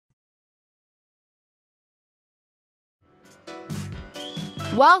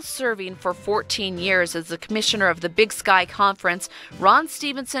While serving for 14 years as the commissioner of the Big Sky Conference, Ron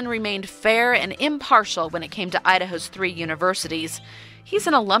Stephenson remained fair and impartial when it came to Idaho's 3 universities. He's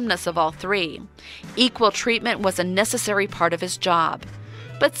an alumnus of all 3. Equal treatment was a necessary part of his job.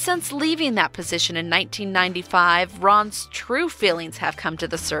 But since leaving that position in 1995, Ron's true feelings have come to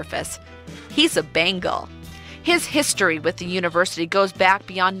the surface. He's a Bengal. His history with the university goes back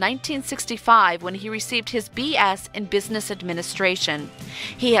beyond 1965 when he received his BS in Business Administration.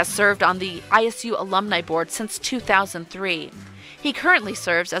 He has served on the ISU Alumni Board since 2003. He currently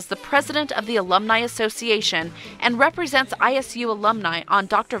serves as the president of the Alumni Association and represents ISU alumni on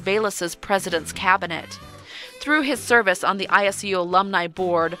Dr. Velas's president's cabinet. Through his service on the ISU Alumni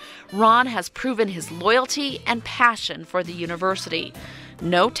Board, Ron has proven his loyalty and passion for the university.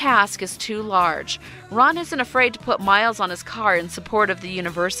 No task is too large. Ron isn't afraid to put miles on his car in support of the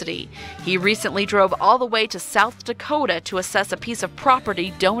university. He recently drove all the way to South Dakota to assess a piece of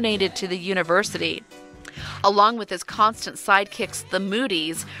property donated to the university. Along with his constant sidekicks, the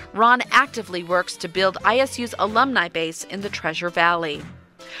Moody's, Ron actively works to build ISU's alumni base in the Treasure Valley.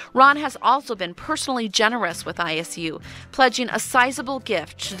 Ron has also been personally generous with ISU, pledging a sizable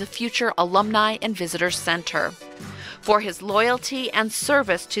gift to the future Alumni and Visitors Center. For his loyalty and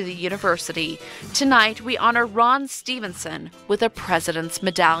service to the university, tonight we honor Ron Stephenson with a President's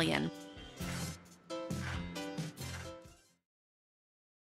Medallion.